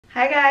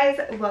Hi guys,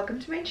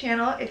 welcome to my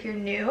channel. If you're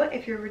new,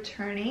 if you're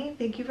returning,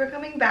 thank you for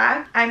coming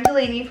back. I'm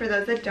Delaney for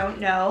those that don't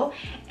know,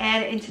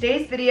 and in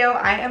today's video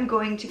I am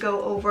going to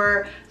go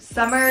over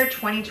summer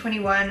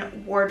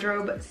 2021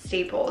 wardrobe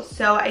staples.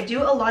 So I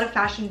do a lot of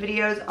fashion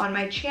videos on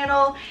my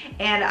channel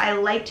and I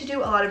like to do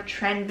a lot of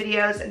trend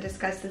videos and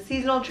discuss the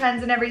seasonal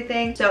trends and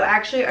everything. So I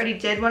actually already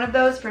did one of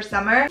those for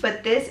summer,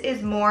 but this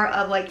is more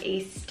of like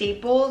a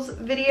staples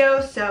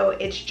video. So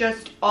it's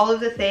just all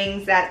of the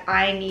things that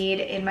I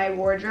need in my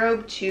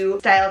wardrobe to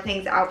style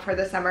things out for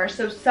the summer.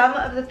 So some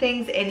of the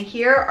things in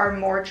here are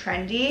more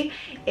trendy.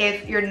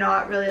 If you're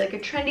not really like a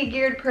trendy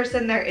geared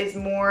person, there is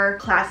more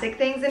classic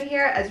things in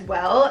here as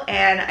well.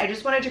 And I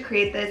just wanted to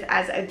create this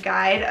as a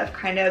guide of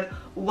kind of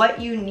what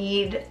you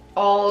need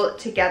all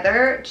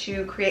together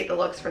to create the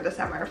looks for the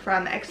summer,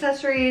 from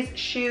accessories,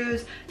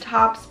 shoes,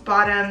 tops,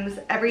 bottoms,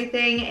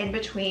 everything in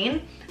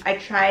between. I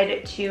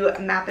tried to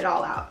map it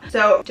all out.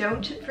 So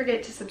don't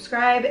forget to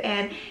subscribe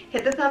and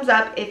hit the thumbs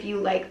up if you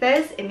like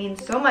this. It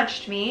means so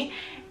much to me.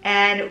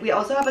 And we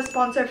also have a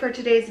sponsor for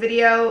today's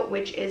video,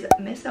 which is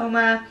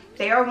Missoma.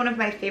 They are one of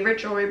my favorite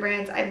jewelry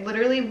brands. I've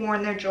literally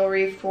worn their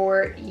jewelry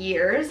for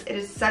years. It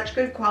is such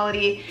good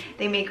quality.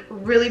 They make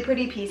really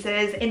pretty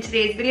pieces. In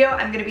today's video,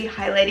 I'm going to be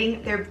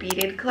highlighting their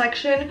beaded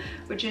collection,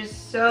 which is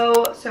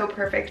so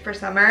perfect for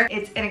summer.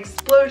 It's an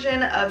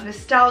explosion of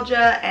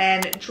nostalgia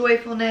and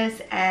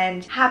joyfulness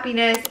and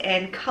happiness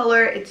and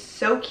color. It's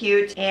so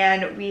cute,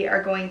 and we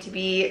are going to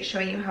be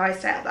showing you how I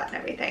style that and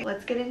everything.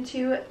 Let's get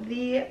into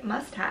the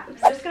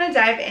must-haves. I'm just going to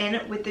dive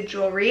in with the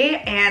jewelry,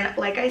 and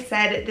like I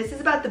said, this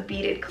is about the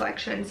beaded collection.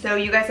 So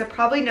you guys have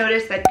probably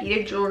noticed that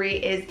beaded jewelry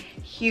is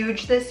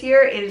huge this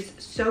year. It is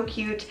so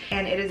cute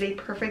and it is a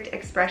perfect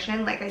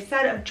expression, like I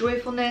said, of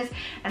joyfulness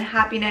and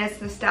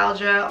happiness,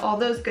 nostalgia, all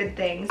those good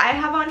things. I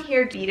have on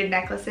here beaded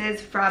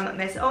necklaces from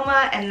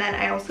Missoma, and then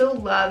I also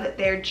love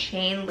their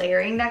chain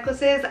layering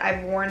necklaces.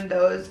 I've worn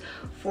those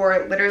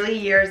for literally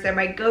years. They're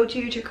my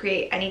go-to to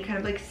create any kind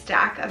of like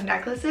stack of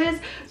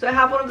necklaces. So I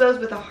have one of those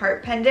with a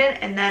heart pendant,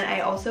 and then I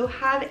also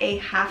have a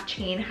half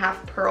chain,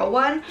 half pearl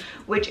one,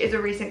 which is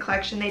a recent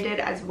collection they did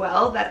as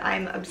well that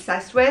I'm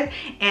obsessed with,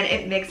 and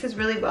it mixes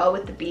really well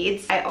with the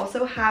beads. I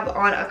also have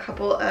on a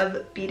couple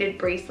of beaded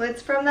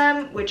bracelets from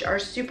them, which are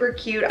super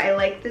cute. I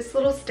like this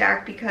little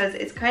stack because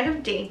it's kind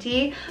of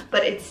dainty,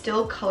 but it's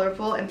still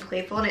colorful and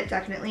playful, and it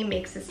definitely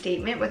makes a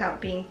statement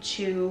without being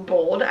too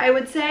bold, I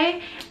would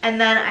say. And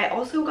then I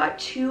also got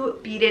two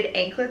beaded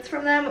anklets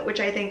from them, which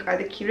I think are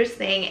the cutest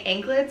thing.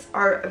 Anklets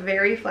are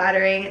very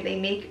flattering. They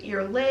make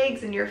your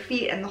legs and your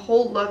feet and the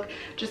whole look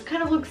just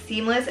kind of look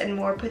seamless and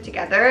more put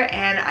together.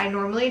 And I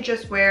normally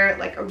just wear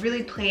like a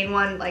really plain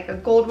one, like a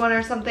gold one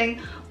or something,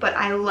 but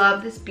I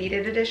love this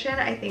beaded edition.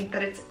 I think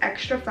that it's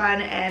extra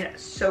fun and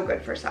so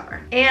good for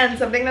summer. And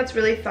something that's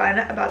really fun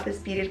about this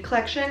beaded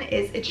collection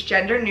is it's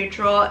gender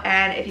neutral.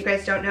 And if you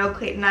guys don't know,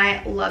 Clayton and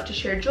I love to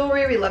share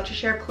jewelry. We love to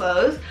share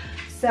clothes.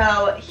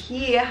 So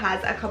he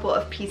has a couple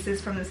of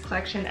pieces from this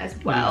collection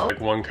as well. Like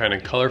one kind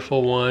of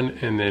colorful one,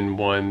 and then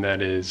one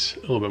that is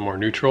a little bit more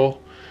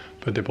neutral,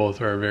 but they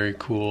both are very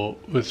cool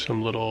with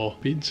some little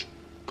beads,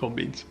 gold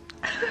beads.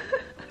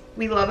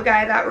 We love a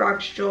guy that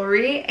rocks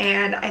jewelry,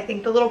 and I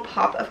think the little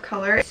pop of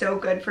color is so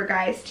good for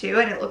guys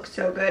too, and it looks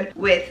so good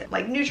with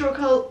like neutral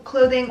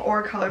clothing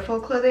or colorful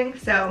clothing.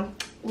 So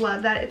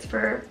love that it's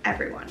for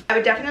everyone. I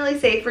would definitely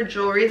say for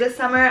jewelry this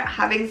summer,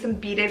 having some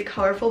beaded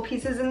colorful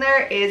pieces in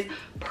there is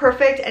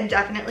perfect and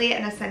definitely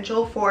an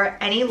essential for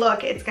any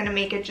look. It's gonna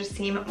make it just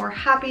seem more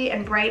happy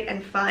and bright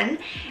and fun.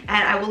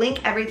 And I will link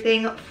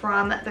everything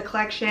from the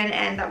collection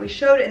and that we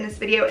showed in this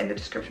video in the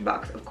description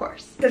box, of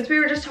course. Since we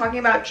were just talking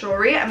about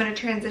jewelry, I'm gonna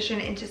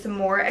transition into some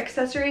more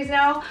accessories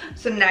now.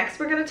 So next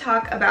we're gonna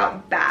talk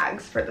about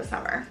bags for the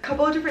summer. A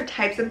couple of different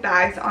types of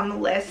bags on the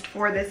list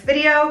for this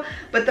video,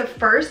 but the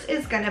first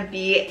is gonna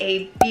be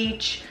a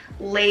beach,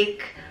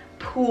 lake,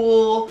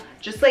 pool,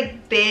 just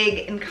like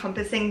big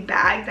encompassing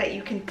bag that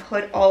you can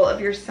put all of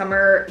your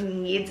summer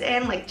needs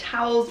in, like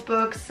towels,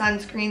 books,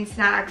 sunscreen,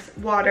 snacks,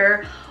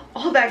 water,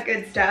 all that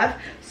good stuff.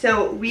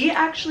 So we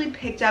actually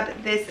picked up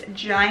this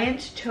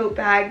giant tote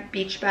bag,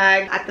 beach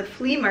bag at the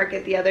flea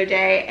market the other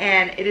day,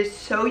 and it is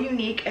so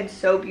unique and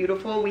so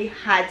beautiful. We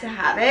had to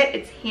have it.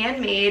 It's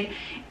handmade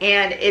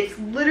and it's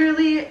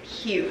literally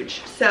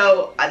huge.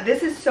 So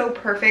this is so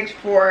perfect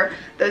for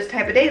those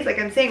type of days, like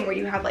I'm saying, where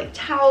you have like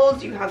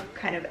towels, you have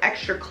kind of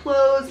extra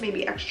clothes,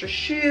 maybe extra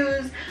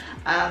shoes,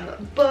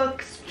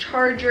 books,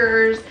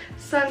 chargers,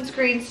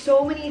 sunscreen,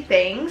 so many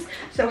things.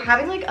 So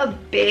having like a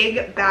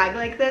big bag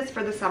like this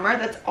for the summer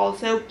that's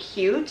also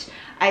cute,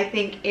 I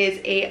think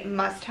is a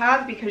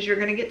must-have because you're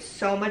gonna get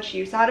so much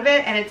use out of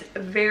it, and it's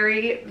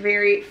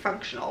very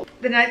functional.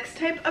 The next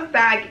type of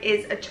bag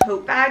is a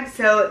tote bag.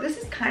 So this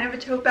is kind of a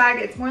tote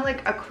bag. It's more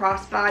like a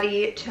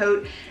crossbody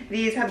tote.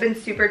 These have been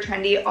super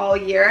trendy all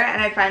year,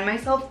 and I find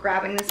myself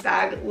grabbing this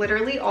bag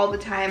literally all the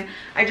time.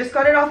 I just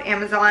got it off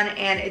Amazon,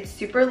 and it's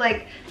super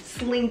like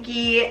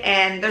slinky,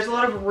 and there's a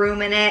lot of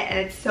room in it, and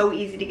it's so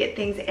easy to get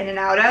things in and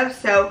out of.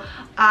 So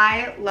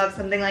I love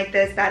something like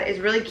this that is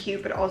really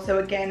cute, but also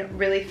again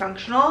really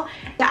functional. functional.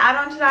 To add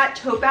on to that,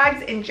 tote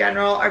bags in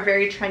general are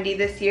very trendy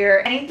this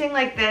year. Anything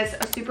like this,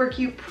 a super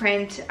cute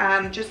print,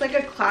 just like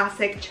a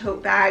classic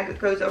tote bag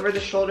goes over the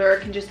shoulder,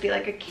 can just be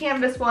like a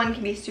canvas one,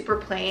 can be super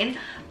plain,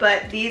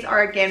 but these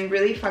are again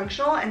really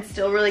functional and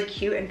still really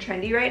cute and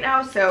trendy right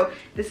now, so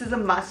this is a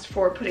must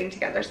for putting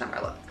together summer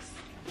looks.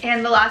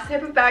 And the last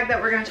type of bag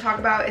that we're going to talk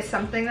about is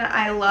something that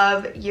I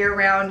love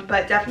year-round,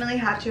 but definitely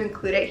have to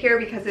include it here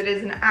because it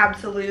is an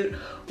absolute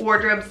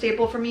wardrobe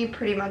staple for me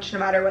pretty much no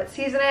matter what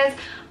season is.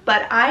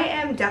 But I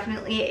am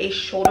definitely a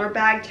shoulder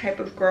bag type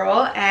of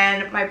girl,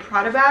 and my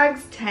Prada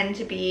bags tend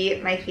to be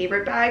my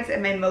favorite bags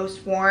and my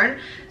most worn.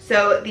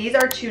 So these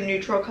are two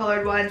neutral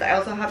colored ones. I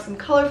also have some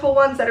colorful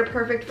ones that are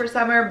perfect for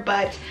summer,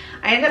 but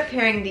I end up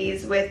pairing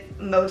these with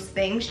most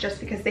things just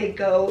because they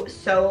go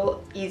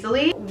so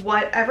easily.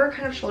 Whatever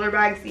kind of shoulder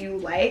bags you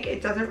like,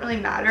 it doesn't really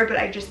matter, but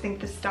I just think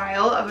the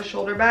style of a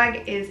shoulder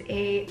bag is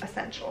an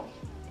essential.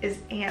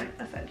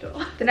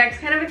 The next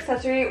kind of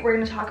accessory we're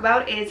going to talk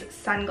about is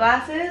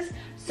sunglasses.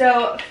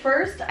 So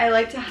first, I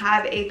like to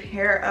have a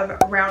pair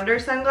of rounder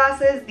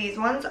sunglasses. These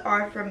ones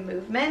are from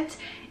Movement,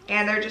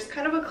 and they're just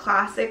kind of a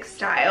classic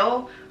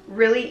style,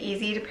 really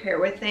easy to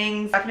pair with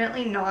things.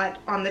 Definitely not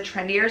on the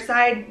trendier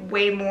side,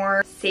 way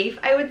more safe,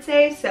 I would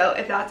say. So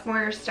if that's more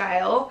your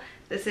style,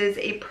 this is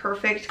a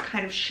perfect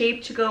kind of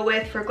shape to go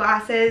with for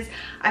glasses.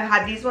 I've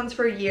had these ones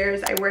for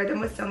years. I wear them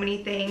with so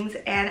many things,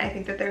 and I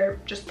think that they're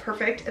just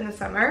perfect in the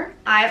summer.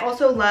 I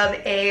also love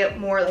a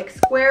more like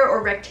square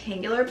or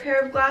rectangular pair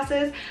of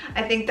glasses.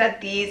 I think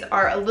that these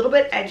are a little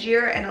bit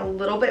edgier and a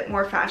little bit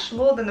more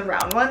fashionable than the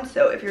round ones.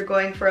 So if you're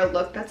going for a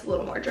look that's a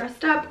little more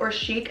dressed up or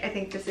chic, I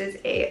think this is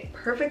a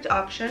perfect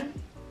option.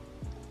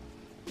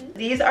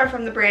 These are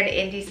from the brand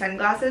Indie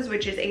Sunglasses,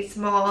 which is a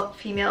small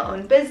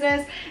female-owned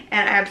business,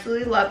 and I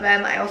absolutely love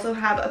them. I also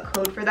have a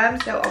code for them,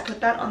 so I'll put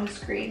that on the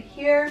screen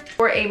here.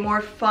 For a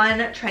more fun,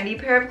 trendy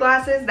pair of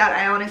glasses that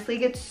I honestly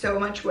get so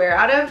much wear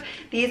out of,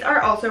 these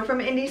are also from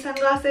Indie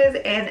Sunglasses,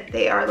 and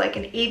they are like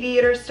an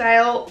aviator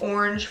style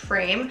orange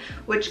frame,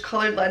 which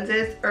colored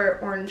lenses, or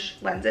orange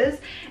lenses,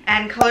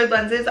 and colored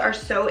lenses are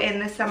so in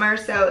this summer,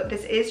 so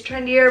this is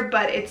trendier,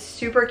 but it's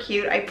super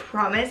cute. I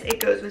promise it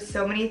goes with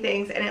so many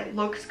things, and it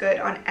looks good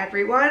on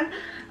everyone.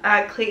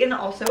 Clayton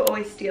also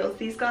always steals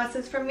these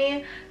glasses from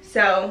me,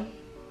 so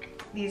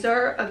these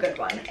are a good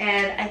one,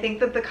 and I think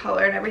that the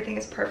color and everything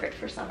is perfect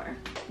for summer.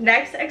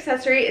 Next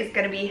accessory is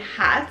going to be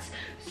hats.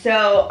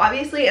 So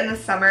obviously in the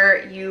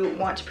summer you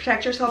want to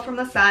protect yourself from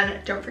the sun.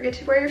 Don't forget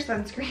to wear your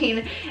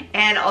sunscreen,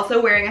 and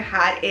also wearing a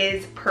hat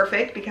is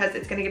perfect because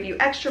it's going to give you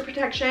extra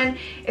protection.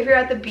 If you're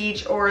at the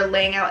beach or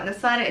laying out in the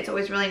sun, it's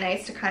always really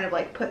nice to kind of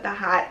like put the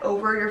hat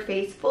over your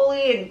face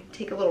fully and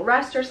take a little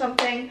rest or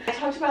something. I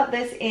talked about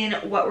this in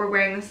what we're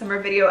wearing this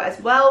summer video as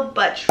well,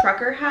 but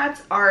trucker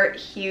hats are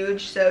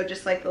huge. So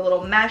just like the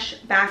little mesh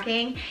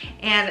backing,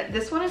 and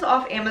this one is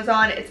off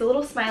Amazon. It's a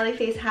little smiley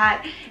face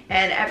hat,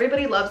 and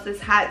everybody loves this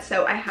hat,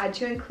 so I had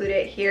to include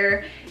it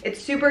here. It's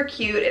super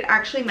cute. It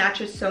actually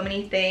matches so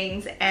many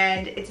things,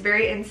 and it's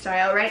very in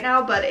style right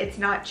now, but it's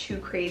not too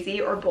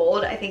crazy or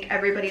bold. I think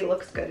everybody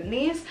looks good in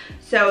these,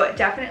 so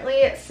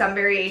definitely some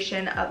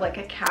variation of like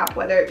a cap,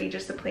 whether it be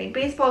just a plain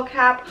baseball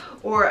cap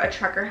or a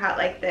trucker hat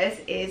like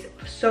this, is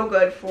so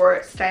good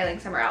for styling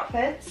summer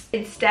outfits.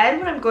 Instead,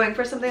 when I'm going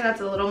for something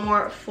that's a little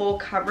more full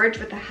coverage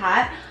with the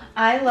hat,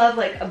 I love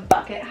like a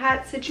bucket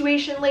hat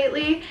situation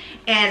lately,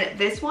 and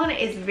this one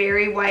is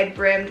very wide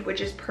brimmed,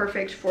 which is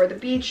perfect for the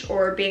beach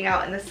or being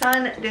out in the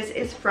sun. This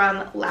is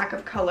from Lack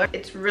of Color.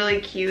 It's really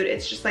cute.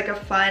 It's just like a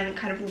fun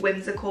kind of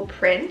whimsical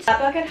print. That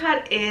bucket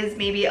hat is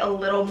maybe a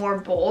little more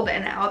bold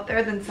and out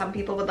there than some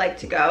people would like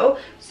to go,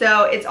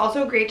 so it's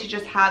also great to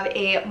just have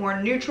a more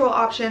neutral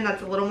option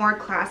that's a little more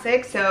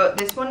classic. So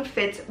this one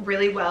fits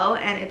really well,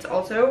 and it's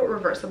also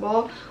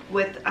reversible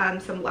with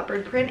some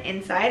leopard print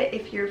inside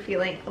if you're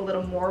feeling a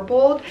little more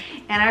bold.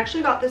 And I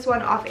actually got this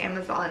one off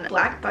Amazon.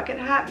 Black bucket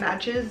hat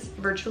matches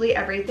virtually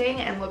everything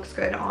and looks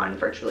good on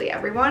virtually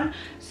everyone,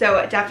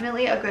 so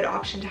definitely a good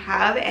option to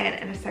have and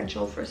an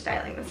essential for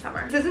styling this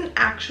summer. This isn't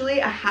actually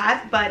a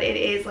hat, but it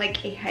is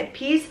like a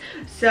headpiece.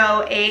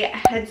 So a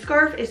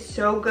headscarf is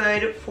so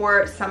good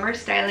for summer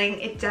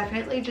styling. It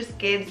definitely just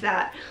gives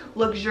that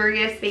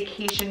luxurious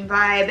vacation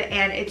vibe,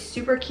 and it's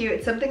super cute.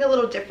 It's something a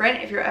little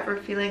different if you're ever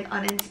feeling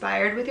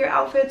uninspired with your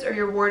outfits or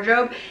your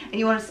wardrobe and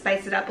you want to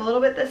spice it up a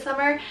little bit this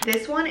summer.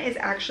 This one is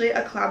actually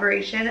a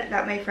collaboration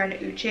that my friend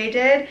Uche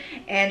did,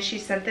 and she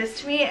sent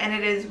this to me, and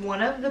it is one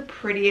of the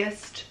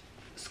prettiest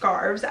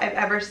scarves I've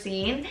ever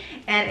seen,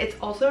 and it's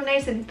also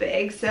nice and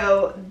big.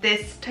 So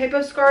this type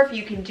of scarf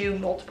you can do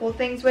multiple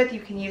things with.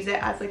 You can use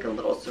it as like a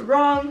little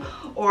sarong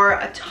or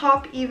a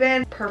top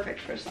even.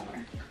 Perfect for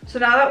summer. So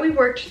now that we've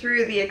worked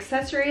through the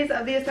accessories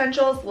of the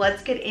essentials,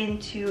 let's get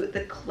into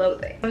the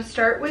clothing. I'm going to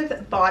start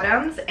with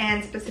bottoms,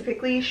 and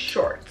specifically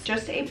shorts.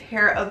 Just a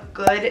pair of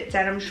good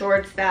denim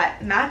shorts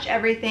that match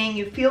everything.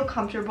 You feel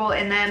comfortable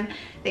in them.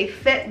 They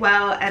fit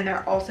well, and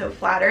they're also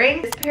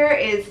flattering. This pair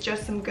is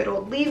just some good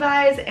old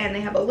Levi's, and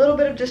they have have a little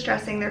bit of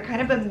distressing. They're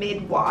kind of a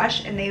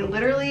mid-wash and they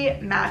literally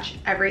match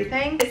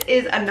everything. This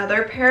is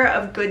another pair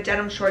of good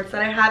denim shorts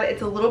that I have.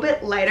 It's a little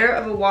bit lighter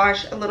of a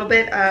wash, a little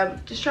bit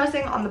of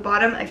distressing on the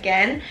bottom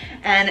again,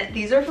 and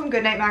these are from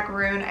Goodnight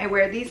Macaroon. I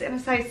wear these in a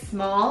size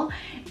small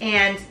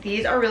and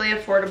these are really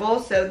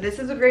affordable, so this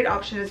is a great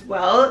option as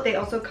well. They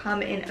also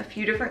come in a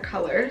few different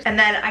colors. And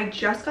then I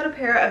just got a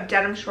pair of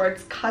denim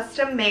shorts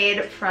custom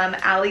made from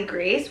Allie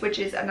Grace, which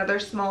is another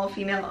small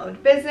female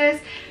owned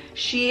business.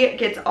 She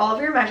gets all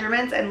of your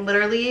measurements and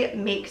literally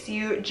makes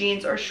you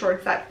jeans or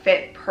shorts that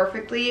fit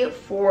perfectly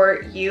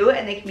for you,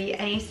 and they can be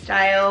any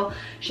style.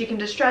 She can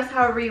distress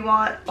however you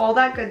want, all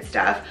that good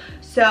stuff.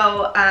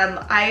 So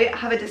I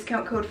have a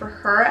discount code for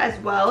her as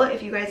well.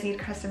 If you guys need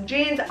custom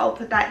jeans, I'll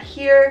put that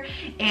here.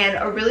 And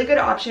a really good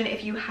option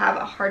if you have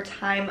a hard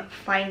time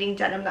finding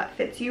denim that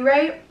fits you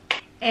right.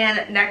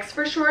 And next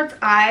for shorts,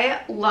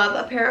 I love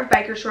a pair of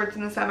biker shorts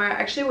in the summer. I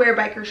actually wear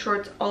biker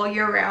shorts all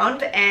year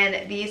round,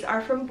 and these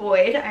are from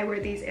Boyd. I wear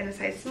these in a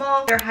size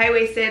small. They're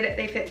high-waisted,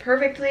 they fit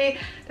perfectly,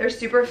 they're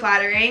super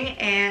flattering,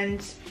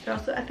 and they're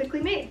also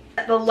ethically made.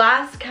 The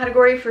last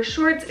category for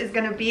shorts is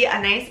gonna be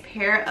a nice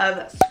pair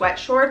of sweat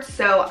shorts.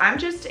 So I'm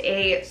just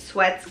a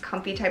sweats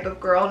comfy type of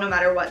girl no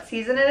matter what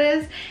season it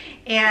is.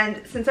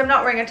 And since I'm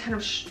not wearing a ton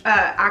of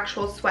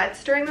actual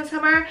sweats during the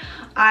summer,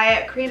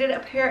 I created a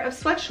pair of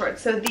sweat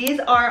shorts. So these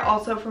are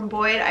also from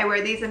Boyd. I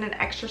wear these in an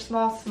extra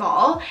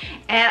small,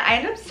 and I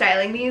end up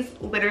styling these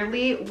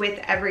literally with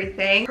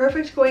everything.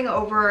 Perfect going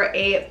over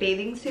a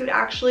bathing suit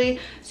actually.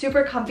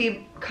 Super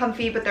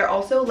comfy, but they're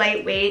also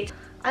lightweight.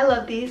 I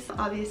love these,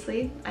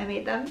 obviously, I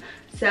made them,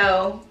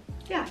 so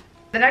yeah.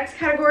 The next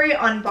category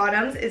on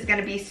bottoms is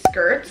gonna be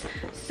skirts.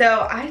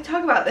 So I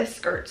talk about this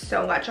skirt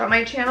so much on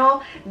my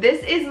channel.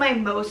 This is my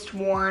most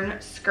worn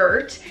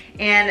skirt,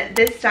 and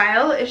this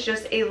style is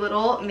just a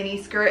little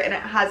mini skirt and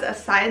it has a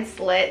side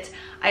slit.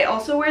 I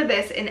also wear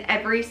this in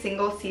every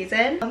single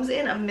season. It comes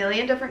in a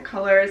million different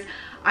colors.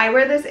 I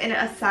wear this in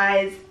a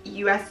size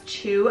US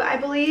 2, I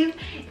believe,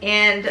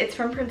 and it's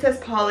from Princess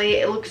Polly.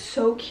 It looks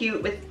so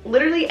cute with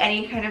literally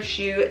any kind of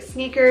shoe,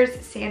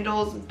 sneakers,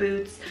 sandals,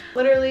 boots,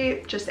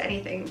 literally just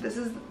anything. This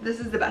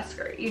is the best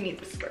skirt. You need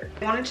this skirt.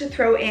 I wanted to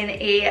throw in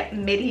a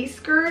midi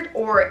skirt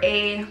or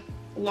a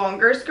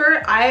longer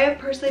skirt. I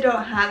personally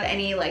don't have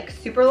any like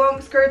super long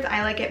skirts.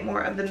 I like it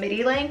more of the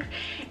midi length,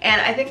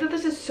 and I think that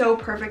this is so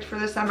perfect for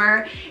the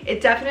summer.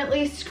 It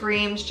definitely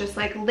screams just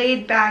like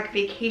laid back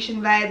vacation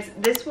vibes.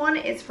 This one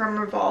is from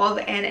Revolve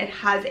and it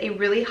has a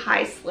really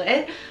high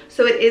slit,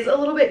 so it is a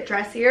little bit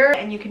dressier,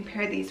 and you can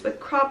pair these with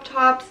crop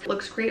tops. It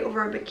looks great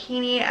over a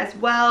bikini as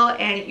well,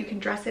 and you can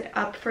dress it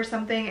up for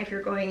something if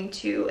you're going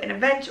to an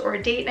event or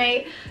a date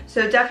night.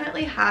 So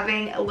definitely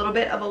having a little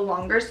bit of a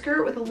longer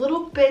skirt with a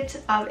little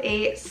bit of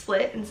a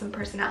slit and some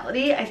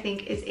personality, I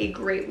think is a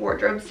great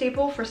wardrobe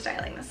staple for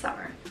styling this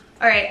summer.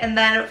 All right, and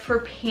then for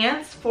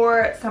pants,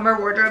 for summer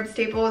wardrobe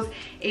staples,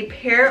 a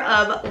pair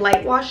of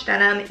light wash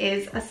denim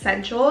is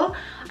essential.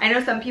 I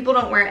know some people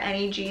don't wear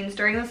any jeans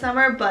during the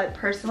summer, but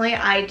personally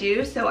I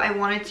do, so I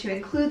wanted to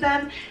include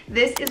them.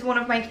 This is one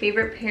of my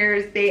favorite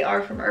pairs. They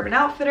are from Urban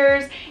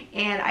Outfitters,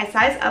 and I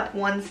size up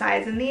one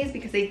size in these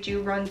because they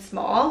do run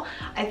small.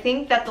 I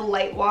think that the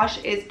light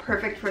wash is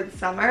perfect for the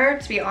summer.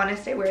 To be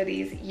honest, I wear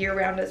these year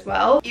round as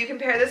well. You can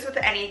pair this with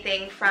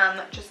anything from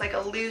just like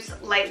a loose,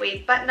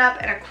 lightweight button-up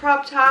and a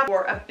crop top,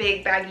 or a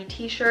big baggy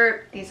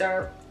t-shirt. These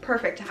are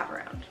perfect to have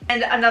around.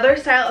 And another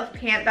style of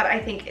pant that I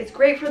think is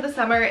great for the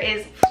summer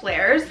is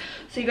flares.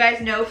 So you guys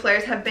know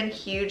flares have been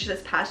huge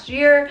this past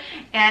year,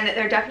 and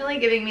they're definitely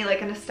giving me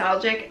like a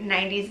nostalgic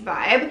 90s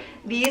vibe.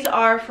 These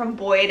are from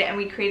Boyd, and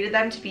we created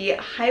them to be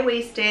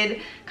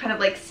high-waisted, kind of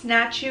like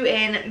snatch you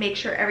in, make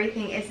sure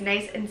everything is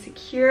nice and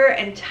secure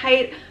and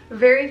tight,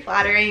 very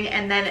flattering,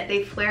 and then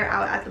they flare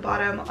out at the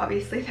bottom.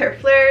 Obviously they're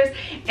flares,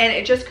 and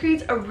it just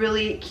creates a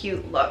really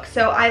cute look.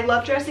 So I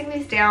love dressing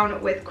these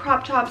down with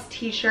crop tops,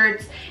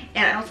 t-shirts,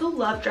 and I also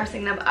love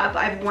dressing them up.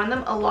 I've worn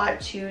them a lot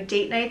to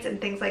date nights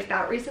and things like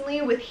that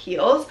recently with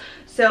heels,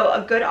 so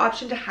a good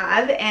option to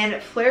have.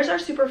 And flares are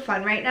super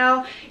fun right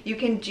now. You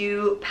can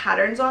do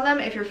patterns on them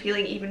if you're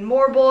feeling even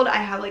more bold. I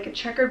have like a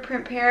checkered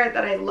print pair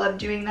that I love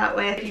doing that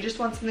with. If you just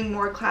want something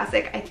more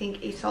classic, I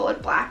think a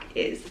solid black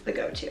is the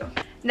go-to.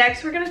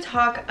 Next, we're gonna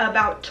talk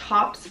about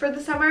tops for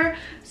the summer.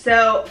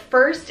 So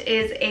first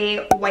is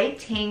a white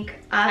tank.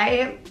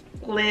 I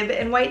live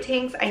in white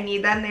tanks. I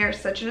need them. They are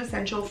such an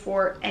essential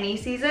for any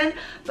season,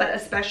 but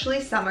especially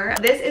summer.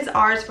 This is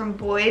ours from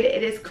Boyd.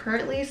 It is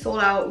currently sold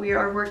out. We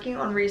are working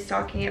on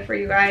restocking it for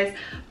you guys,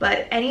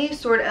 but any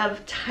sort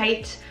of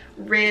tight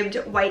ribbed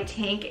white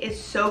tank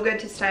is so good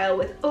to style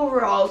with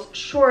overalls,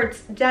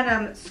 shorts,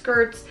 denim,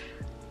 skirts,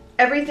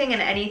 everything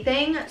and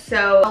anything.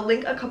 So I'll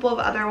link a couple of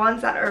other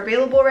ones that are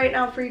available right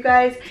now for you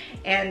guys,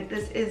 and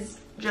this is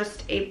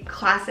just a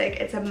classic.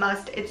 It's a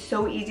must. It's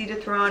so easy to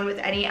throw on with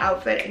any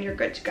outfit and you're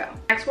good to go.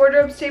 Next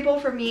wardrobe staple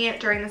for me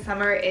during the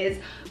summer is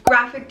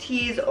graphic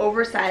tees,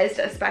 oversized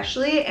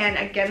especially, and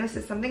again, this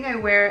is something I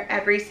wear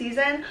every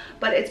season,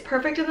 but it's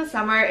perfect in the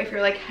summer if you're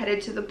like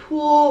headed to the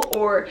pool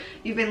or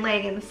you've been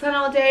laying in the sun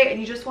all day and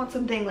you just want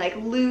something like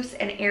loose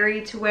and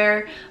airy to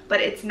wear,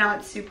 but it's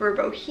not super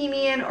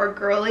bohemian or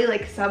girly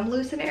like some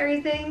loose and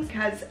airy things,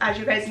 because as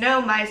you guys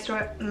know,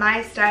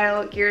 my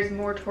style gears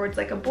more towards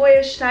like a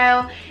boyish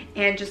style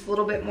and just a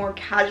little bit more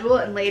casual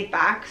and laid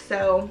back.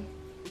 So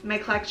my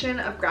collection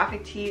of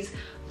graphic tees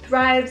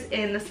thrives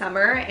in the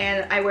summer,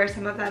 and I wear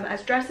some of them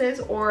as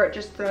dresses or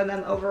just throw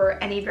them over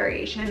any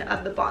variation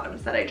of the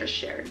bottoms that I just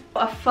shared.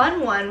 A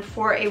fun one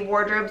for a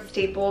wardrobe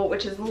staple,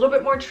 which is a little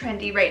bit more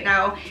trendy right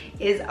now,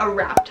 is a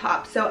wrap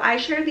top. So I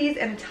share these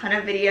in a ton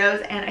of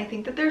videos and I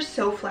think that they're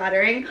so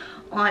flattering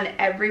on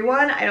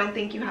everyone. I don't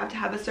think you have to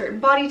have a certain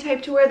body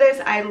type to wear this.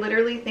 I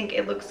literally think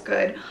it looks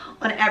good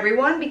on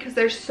everyone because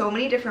there's so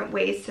many different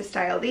ways to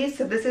style these.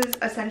 So this is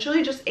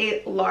essentially just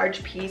a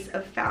large piece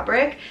of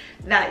fabric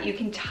that you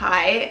can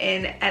tie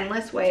in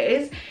endless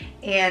ways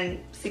and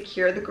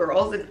secure the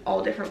girls in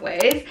all different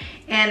ways,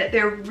 and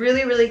they're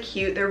really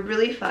cute, they're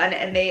really fun,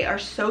 and they are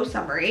so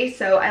summery.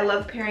 So I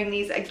love pairing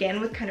these again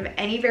with kind of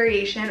any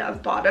variation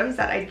of bottoms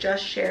that I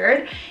just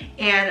shared,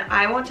 and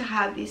I want to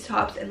have these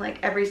tops in like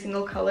every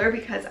single color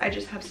because I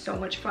just have so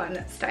much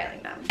fun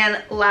styling them.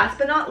 And last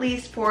but not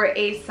least, for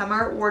a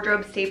summer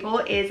wardrobe staple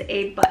is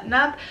a button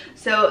up.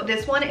 So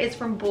this one is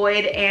from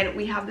Boyd, and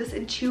we have this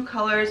in two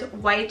colors,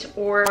 white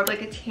or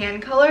like a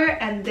tan color,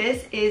 and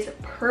this is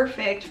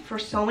perfect for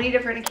so many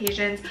different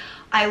occasions.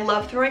 I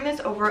love throwing this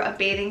over a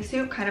bathing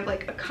suit, kind of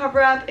like a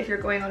cover up if you're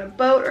going on a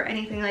boat or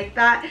anything like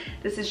that.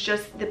 This is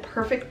just the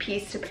perfect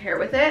piece to pair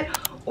with it.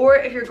 Or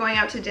if you're going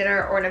out to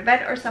dinner or an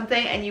event or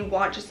something and you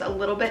want just a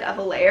little bit of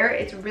a layer,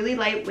 it's really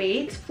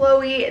lightweight, it's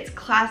flowy, it's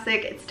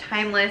classic, it's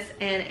timeless,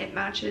 and it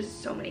matches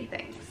so many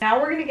things.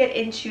 Now we're gonna get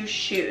into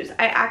shoes.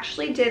 I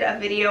actually did a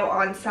video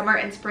on summer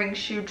and spring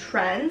shoe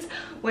trends,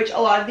 which a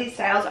lot of these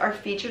styles are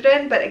featured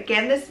in, but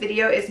again, this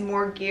video is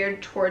more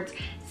geared towards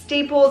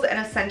staples and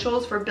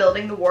essentials for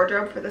building the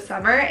wardrobe for the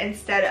summer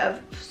instead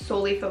of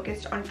solely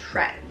focused on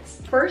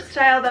trends. First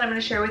style that I'm going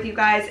to share with you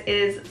guys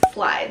is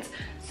slides.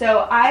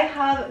 So I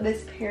have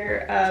this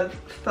pair of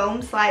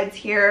foam slides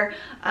here,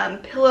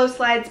 pillow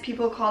slides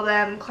people call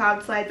them,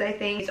 cloud slides I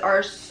think. These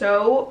are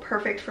so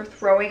perfect for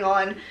throwing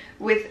on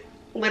with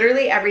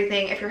literally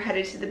everything. If you're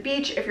headed to the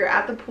beach, if you're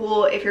at the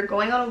pool, if you're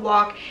going on a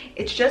walk,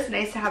 it's just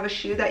nice to have a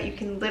shoe that you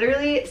can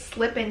literally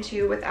slip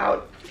into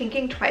without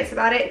thinking twice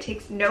about it. It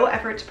takes no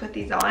effort to put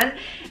these on,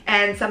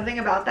 and something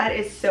about that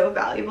is so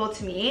valuable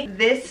to me.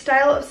 This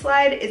style of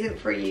slide isn't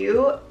for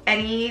you.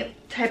 Any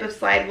type of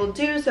slide will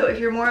do. So if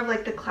you're more of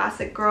like the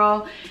classic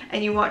girl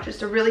and you want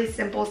just a really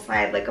simple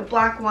slide like a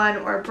black one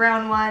or a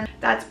brown one,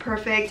 that's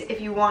perfect.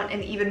 If you want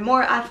an even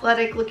more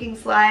athletic looking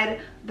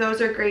slide, those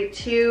are great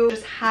too.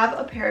 Just have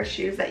a pair of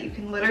shoes that you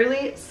can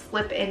literally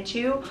slip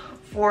into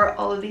for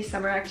all of these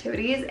summer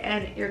activities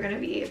and you're gonna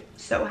be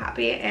so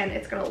happy and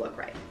it's gonna look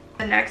right.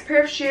 The next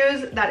pair of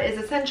shoes that is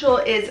essential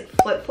is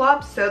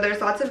flip-flops. So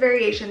there's lots of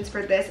variations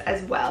for this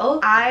as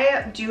well.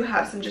 I do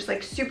have some just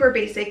like super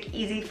basic,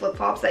 easy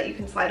flip-flops that you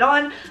can slide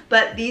on,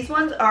 but these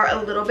ones are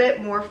a little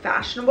bit more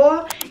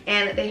fashionable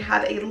and they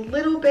have a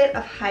little bit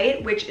of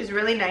height, which is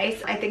really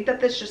nice. I think that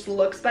this just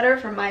looks better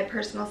for my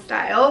personal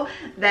style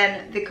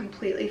than the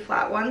completely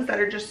flat ones that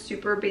are just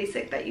super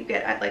basic that you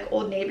get at like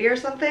Old Navy or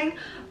something,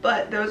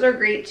 but those are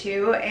great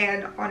too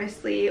and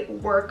honestly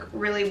work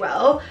really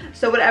well.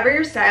 So whatever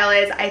your style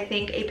is, I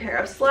think a pair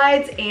of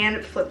slides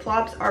and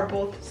flip-flops are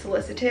both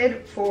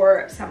solicited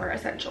for summer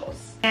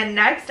essentials. And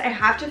next I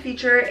have to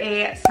feature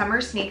a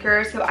summer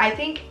sneaker. So I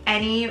think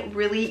any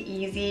really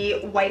easy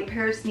white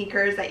pair of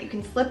sneakers that you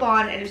can slip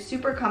on and is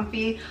super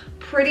comfy,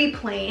 pretty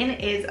plain,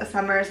 is a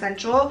summer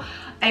essential.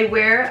 I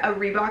wear a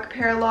Reebok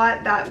pair a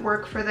lot that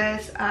work for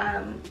this.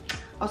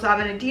 Also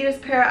have an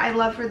Adidas pair I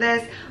love for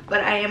this,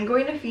 but I am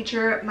going to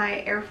feature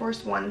my Air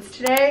Force Ones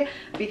today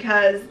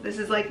because this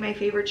is like my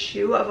favorite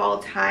shoe of all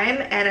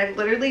time and I've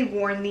literally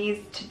worn these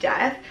to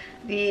death.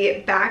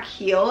 The back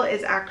heel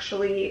is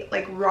actually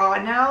like raw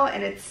now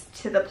and it's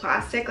to the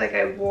plastic, like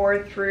I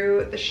wore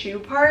through the shoe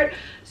part.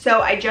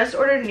 So I just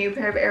ordered a new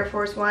pair of Air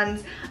Force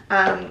Ones,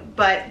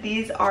 but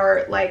these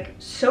are like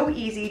so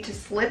easy to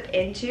slip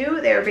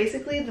into. They're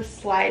basically the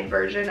slide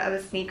version of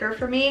a sneaker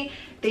for me.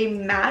 They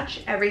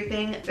match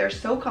everything. They're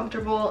so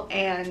comfortable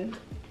and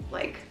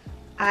like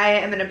I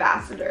am an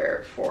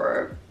ambassador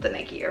for the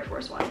Nike Air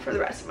Force One for the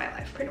rest of my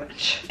life, pretty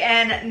much.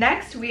 And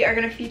next we are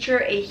gonna feature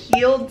a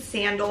heeled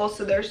sandal.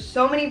 So there's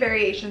so many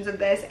variations of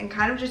this and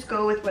kind of just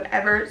go with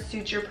whatever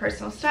suits your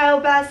personal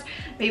style best.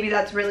 Maybe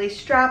that's really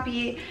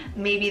strappy,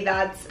 maybe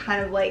that's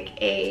kind of like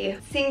a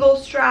single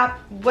strap,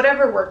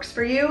 whatever works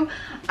for you.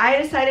 I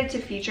decided to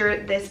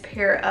feature this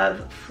pair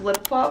of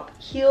flip-flop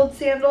heeled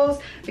sandals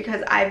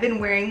because I've been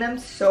wearing them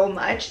so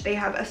much. They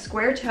have a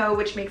square toe,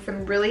 which makes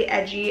them really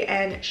edgy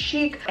and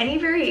chic. Any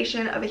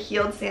variation of a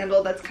heeled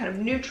sandal that's kind of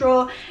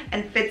neutral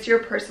and fits your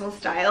personal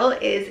style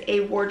is a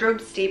wardrobe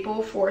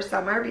staple for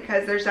summer,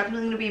 because there's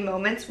definitely going to be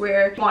moments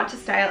where you want to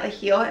style a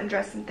heel and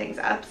dress some things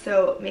up,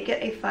 so make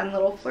it a fun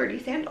little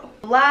flirty sandal.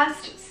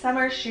 Last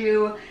summer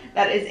shoe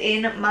that is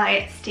in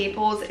my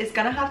staples is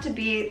gonna have to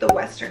be the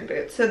Western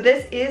boot. So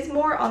this is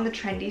more on the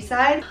trendy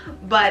side,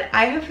 but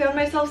I have found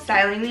myself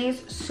styling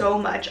these so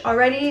much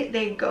already.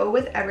 They go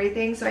with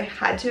everything, so I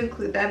had to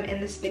include them in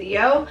this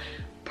video.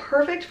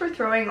 Perfect for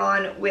throwing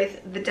on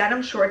with the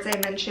denim shorts I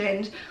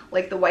mentioned,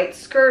 like the white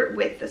skirt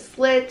with the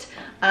slit,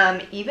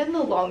 even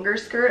the longer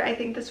skirt. I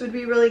think this would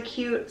be really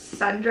cute.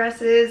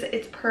 Sundresses,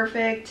 it's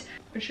perfect.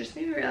 Which just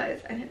made me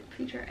realize I didn't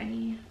feature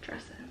any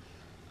dresses.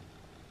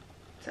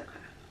 It's okay.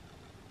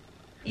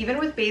 Even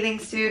with bathing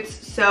suits,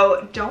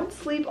 so don't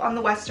sleep on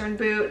the Western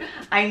boot.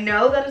 I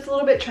know that it's a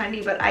little bit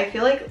trendy, but I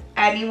feel like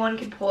anyone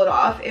can pull it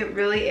off. It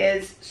really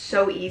is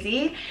so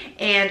easy,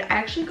 and I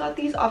actually got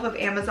these off of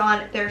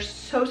Amazon. They're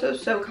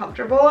so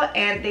comfortable,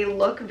 and they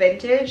look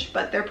vintage,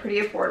 but they're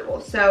pretty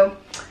affordable, so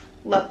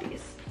love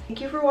these.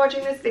 Thank you for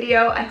watching this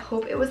video. I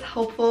hope it was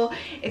helpful.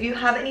 If you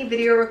have any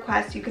video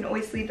requests, you can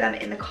always leave them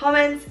in the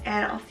comments,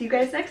 and I'll see you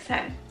guys next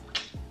time.